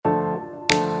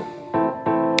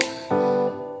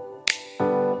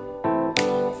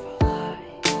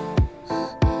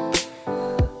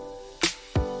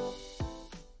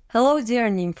Hello, dear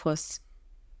nymphos.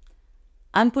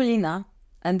 I'm Polina,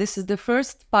 and this is the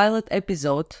first pilot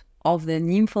episode of the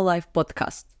Nympho Life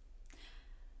podcast.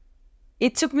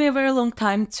 It took me a very long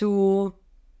time to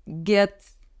get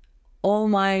all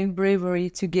my bravery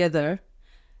together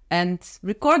and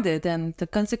record it, and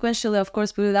consequentially, of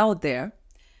course, put it out there,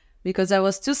 because I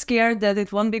was too scared that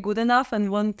it won't be good enough and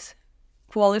won't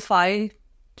qualify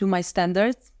to my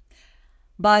standards.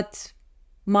 But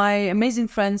my amazing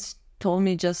friends told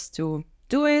me just to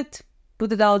do it,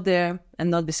 put it out there, and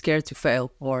not be scared to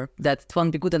fail or that it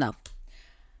won't be good enough.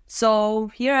 So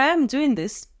here I am doing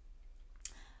this.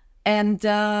 And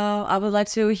I would like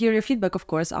to hear your feedback, of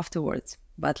course, afterwards.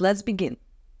 But let's begin.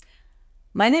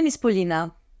 My name is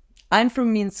Polina. I'm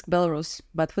from Minsk, Belarus,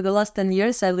 but for the last 10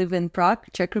 years I live in Prague,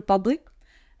 Czech Republic,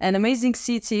 an amazing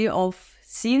city of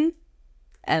scene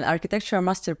and architectural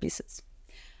masterpieces.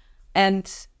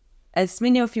 And as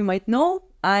many of you might know,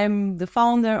 I'm the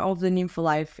founder of the Nympho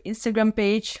Life Instagram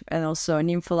page and also a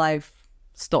Nympho Life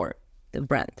store, the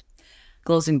brand,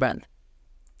 clothing brand.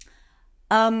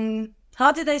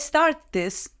 How did I start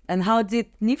this and how did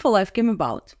Nympho Life came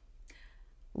about?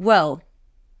 Well,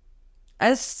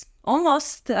 as long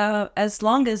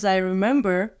as I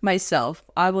remember myself,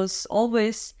 I was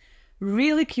always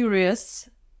really curious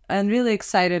and really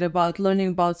excited about learning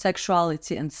about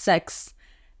sexuality and sex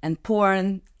and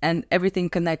porn and everything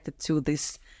connected to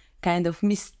this kind of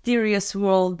mysterious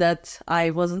world that I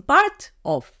wasn't part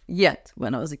of yet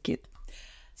when I was a kid.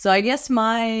 So I guess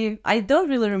I don't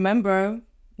really remember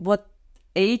what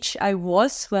age I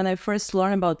was when I first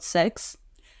learned about sex.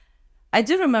 I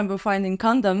do remember finding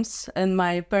condoms in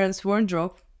my parents'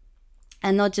 wardrobe,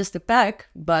 and not just a pack,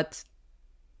 but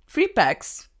 3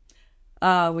 packs,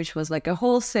 which was like a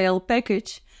wholesale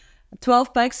package,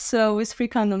 12 packs with 3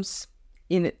 condoms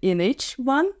in each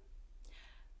one.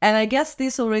 And I guess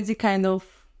this already kind of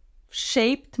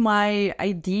shaped my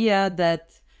idea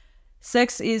that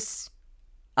sex is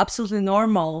absolutely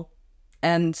normal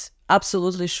and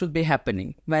absolutely should be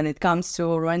happening when it comes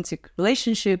to romantic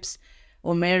relationships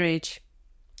or marriage.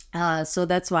 So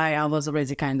that's why I was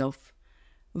already kind of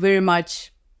very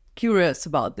much curious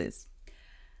about this.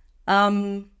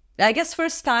 I guess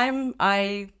first time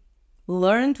I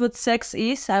learned what sex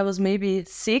is, I was maybe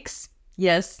 6.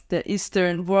 Yes, the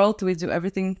Eastern world, we do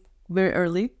everything very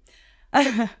early.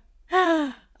 I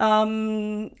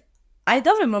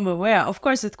don't remember where. Of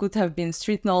course, it could have been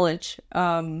street knowledge.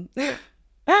 But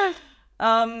yeah,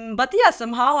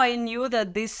 somehow I knew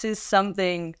that this is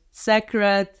something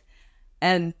sacred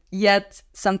and yet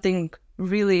something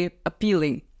really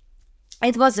appealing.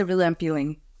 It was a really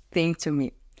appealing thing to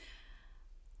me.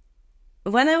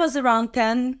 When I was around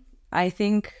 10, I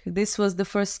think this was the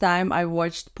first time I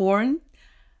watched porn.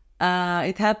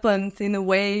 It happened in a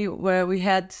way where we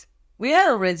had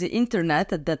already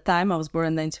internet at that time. I was born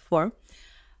in 1994,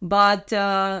 but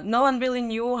no one really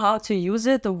knew how to use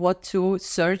it or what to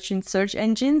search in search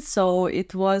engines. So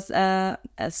it was a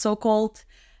so-called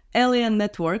alien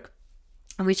network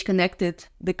which connected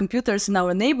the computers in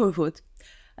our neighborhood.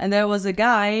 And there was a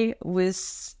guy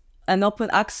with an open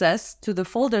access to the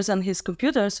folders on his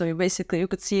computer. So you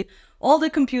could see all the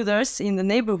computers in the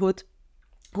neighborhood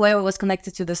whoever was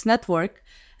connected to this network.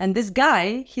 And this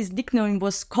guy, his nickname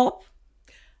was Cop.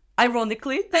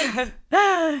 Ironically,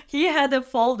 he had a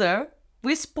folder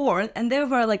with porn, and there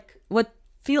were like what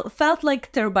felt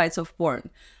like terabytes of porn.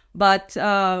 But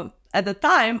at the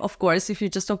time, of course, if you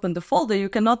just open the folder, you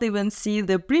cannot even see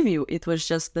the preview. It was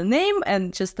just the name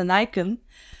and just an icon.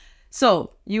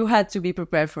 So you had to be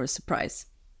prepared for a surprise.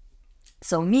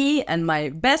 So me and my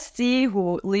bestie,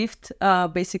 who lived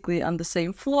basically on the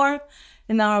same floor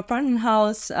in our apartment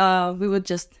house, we would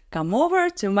just come over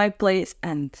to my place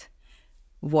and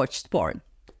watched porn.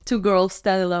 2 girls,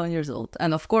 10, 11 years old.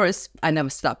 And of course, I never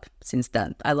stopped since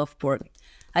then. I love porn.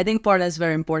 I think porn is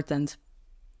very important.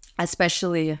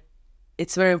 Especially,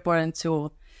 it's very important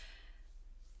to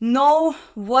know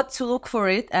what to look for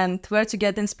it and where to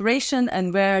get inspiration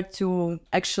and where to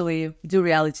actually do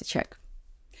reality check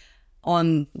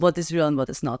on what is real and what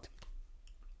is not.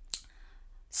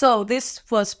 So this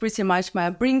was pretty much my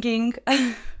upbringing.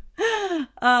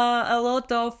 A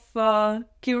lot of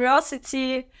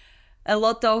curiosity, a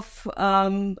lot of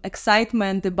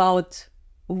excitement about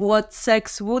what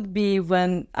sex would be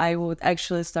when I would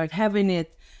actually start having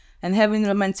it and having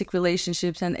romantic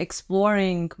relationships and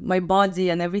exploring my body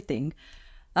and everything.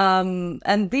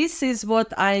 And this is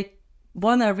what I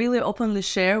want to really openly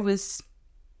share with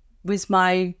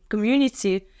my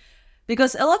community,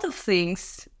 because a lot of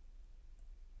things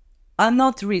are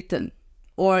not written,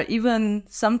 or even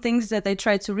some things that I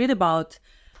try to read about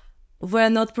were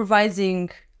not providing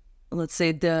let's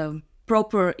say, the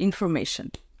proper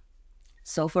information.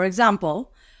 So, for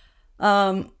example,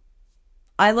 I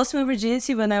lost my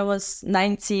virginity when I was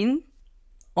 19,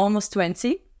 almost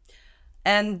 20.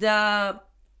 And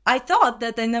I thought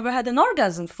that I never had an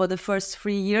orgasm for the first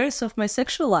 3 years of my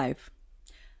sexual life.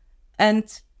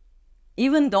 And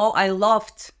even though I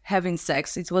loved having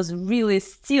sex, it was really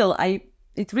still,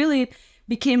 it really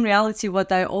became reality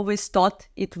what I always thought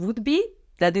it would be,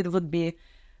 that it would be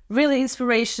really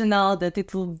inspirational, that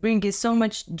it will bring you so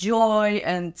much joy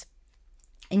and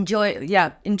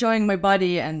enjoying my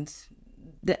body and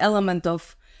the element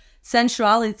of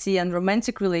sensuality and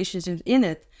romantic relationships in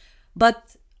it.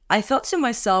 But I thought to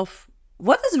myself,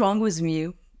 what is wrong with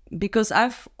me? Because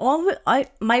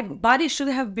my body should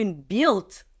have been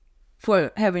built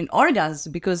for having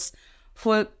orgasms, because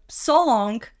for so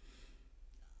long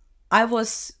I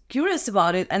was curious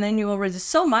about it and I knew already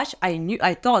so much.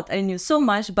 I thought I knew so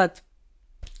much, but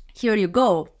here you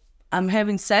go. I'm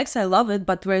having sex, I love it,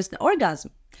 but where's the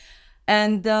orgasm?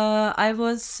 And I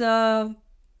was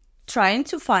trying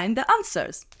to find the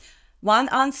answers. One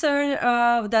answer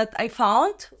that I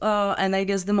found, and I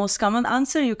guess the most common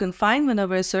answer you can find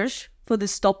whenever I search for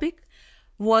this topic,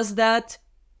 was that,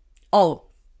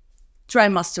 try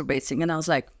masturbating. And I was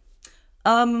like,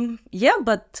 yeah,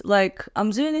 but like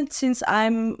I'm doing it since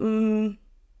I'm,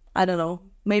 I don't know,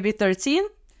 maybe 13,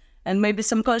 and maybe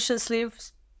subconsciously,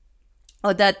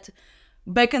 or that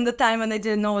back in the time when I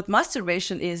didn't know what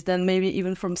masturbation is, then maybe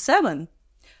even from 7.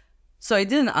 So I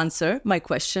didn't answer my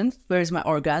question, where is my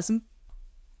orgasm?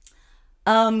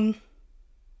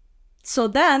 So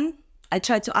then I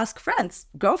tried to ask friends,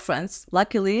 girlfriends.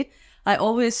 Luckily, I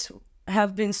always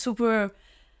have been super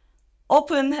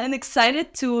open and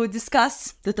excited to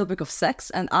discuss the topic of sex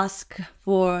and ask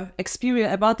for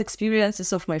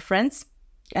experiences of my friends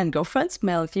and girlfriends,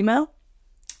 male and female.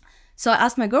 So I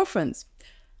asked my girlfriends,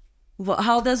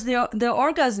 how does the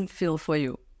orgasm feel for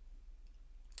you?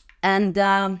 And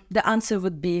the answer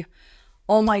would be,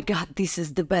 oh my God, this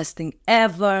is the best thing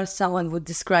ever. Someone would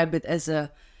describe it as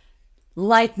a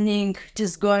lightning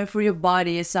just going through your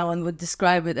body. Someone would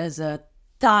describe it as a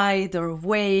tide or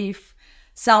wave.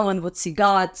 Someone would see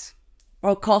God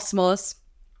or cosmos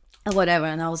or whatever.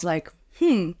 And I was like,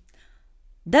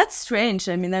 that's strange.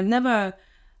 I mean,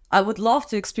 I would love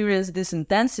to experience this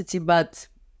intensity, but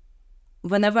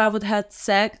whenever I would have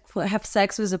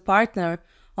sex with a partner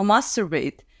or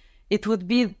masturbate, it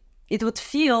would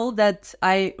feel that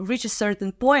I reach a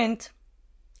certain point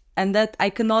and that I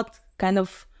cannot kind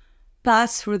of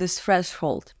pass through this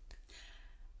threshold.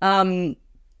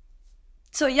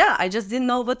 So yeah, I just didn't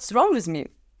know what's wrong with me.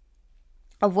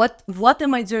 What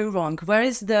am I doing wrong? What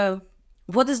is the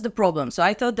problem? So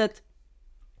I thought that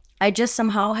I just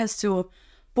somehow has to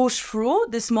push through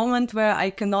this moment where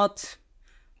I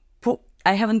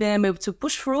haven't been able to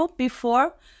push through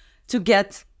before to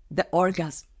get the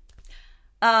orgasm.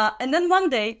 And then one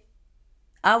day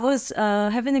I was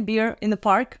having a beer in the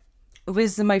park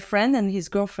with my friend and his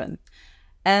girlfriend.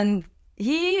 And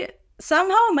he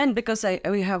somehow meant, because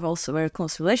we have also very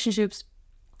close relationships,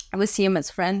 we see him as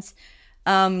friends.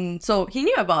 So he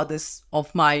knew about this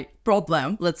of my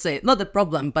problem, let's say, not a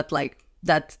problem, but like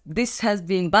that this has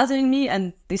been bothering me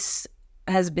and this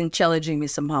has been challenging me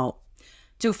somehow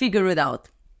to figure it out,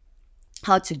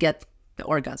 how to get the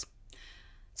orgasm.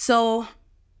 So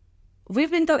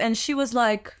we've been talking, and she was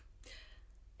like,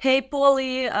 hey,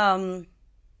 Polly,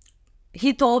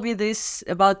 he told me this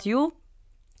about you,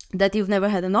 that you've never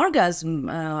had an orgasm.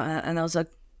 And I was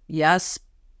like, yes,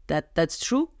 that's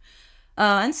true.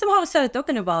 And somehow I started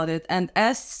talking about it. And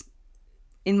as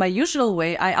in my usual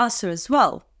way, I asked her as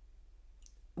well,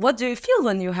 what do you feel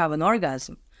when you have an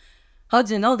orgasm? How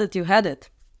do you know that you had it?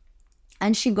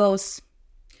 And she goes,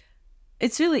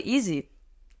 it's really easy.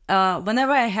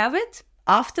 Whenever I have it,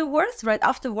 right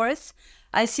afterwards,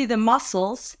 I see the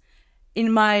muscles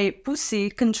in my pussy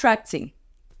contracting.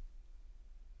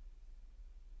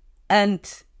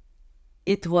 And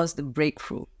it was the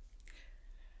breakthrough.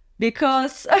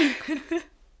 Because I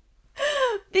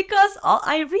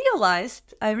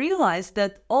realized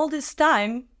that all this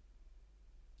time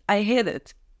I hid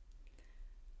it.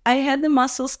 I had the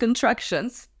muscles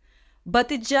contractions,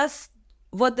 but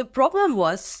what the problem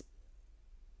was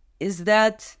is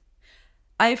that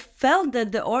I felt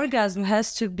that the orgasm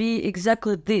has to be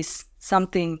exactly this,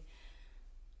 something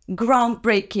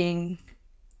groundbreaking,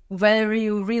 where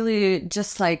you really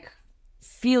just like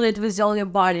feel it with all your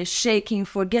body, shaking,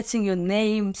 forgetting your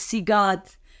name, see God.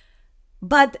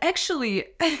 But actually,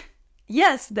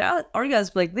 yes, there are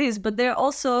orgasms like this, but there are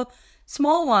also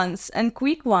small ones and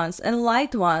quick ones and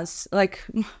light ones. Like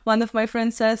one of my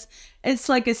friends says, it's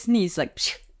like a sneeze, like,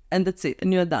 and that's it,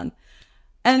 and you're done.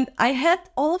 And I had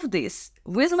all of this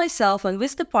with myself and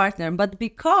with the partner, but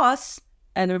because,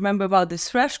 and remember about this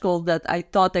threshold that I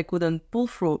thought I couldn't pull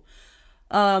through,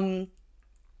 I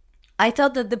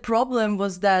thought that the problem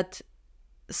was that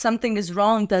something is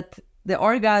wrong, that the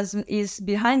orgasm is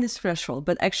behind this threshold,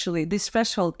 but actually this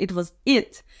threshold, it was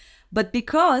it. But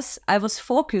because I was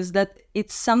focused that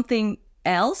it's something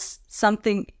else,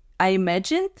 something I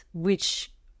imagined,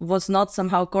 which was not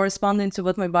somehow corresponding to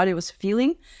what my body was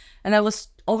feeling, and I was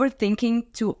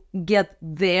overthinking to get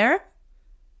there,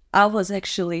 I was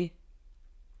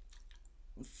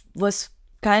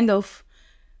kind of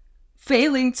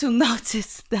failing to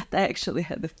notice that I actually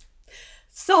had it.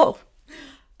 So,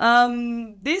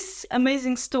 this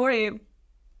amazing story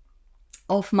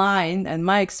of mine and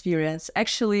my experience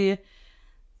actually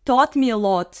taught me a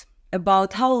lot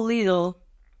about how little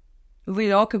we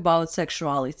talk about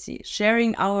sexuality,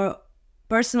 sharing our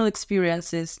personal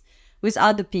experiences with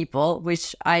other people,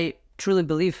 which I truly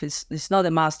believe is not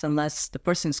a must unless the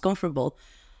person is comfortable.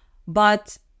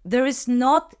 But there is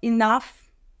not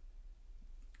enough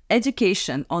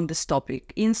education on this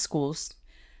topic in schools.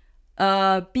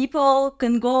 People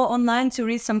can go online to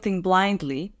read something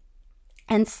blindly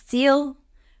and still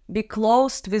be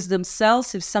closed with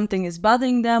themselves if something is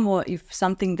bothering them or if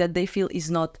something that they feel is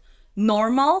not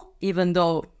normal, even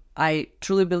though I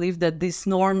truly believe that this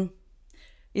norm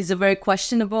is a very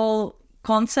questionable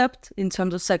concept in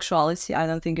terms of sexuality. I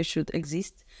don't think it should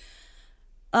exist.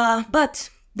 But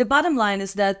the bottom line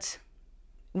is that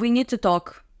we need to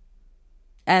talk,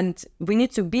 and we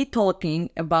need to be talking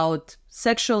about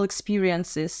sexual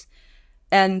experiences,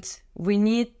 and we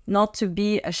need not to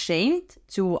be ashamed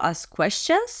to ask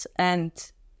questions and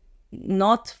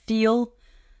not feel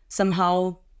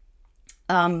somehow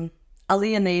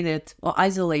alienated or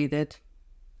isolated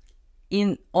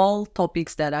in all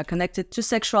topics that are connected to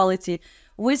sexuality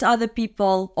with other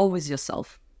people or with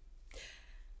yourself.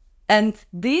 And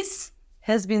this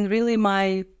has been really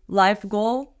my life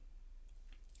goal,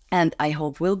 and I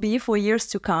hope will be for years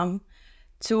to come,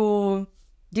 to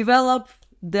develop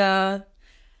the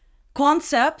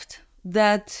concept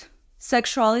that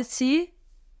sexuality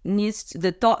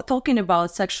talking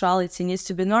about sexuality needs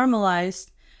to be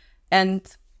normalized,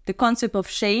 and the concept of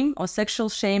shame or sexual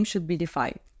shame should be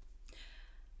defined.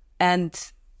 And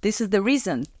this is the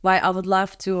reason why I would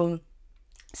love to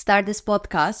start this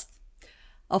podcast.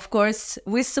 Of course,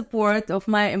 with support of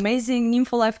my amazing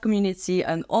Nympho Life community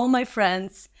and all my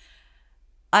friends,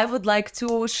 I would like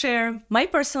to share my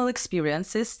personal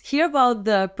experiences, hear about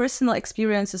the personal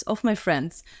experiences of my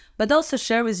friends, but also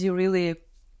share with you really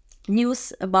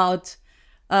news about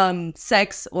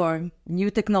sex or new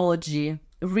technology,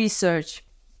 research,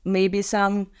 maybe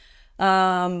some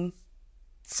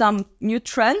new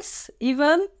trends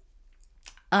even.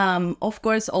 Of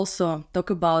course, also talk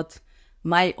about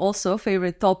my also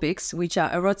favorite topics, which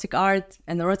are erotic art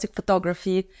and erotic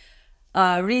photography.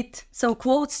 Read some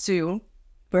quotes to you,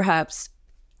 perhaps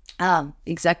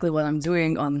exactly what I'm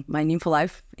doing on my Nympho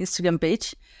Life Instagram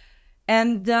page.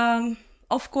 And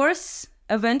of course,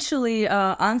 eventually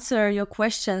answer your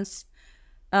questions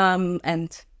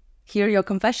and hear your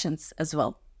confessions as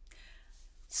well.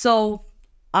 So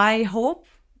I hope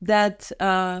that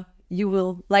you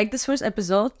will like this first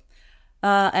episode,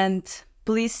 and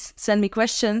please send me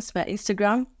questions via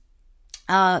Instagram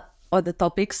or the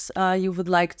topics you would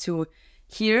like to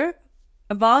hear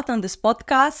about on this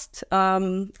podcast.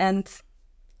 And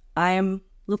I am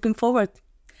looking forward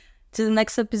to the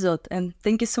next episode. And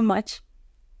thank you so much.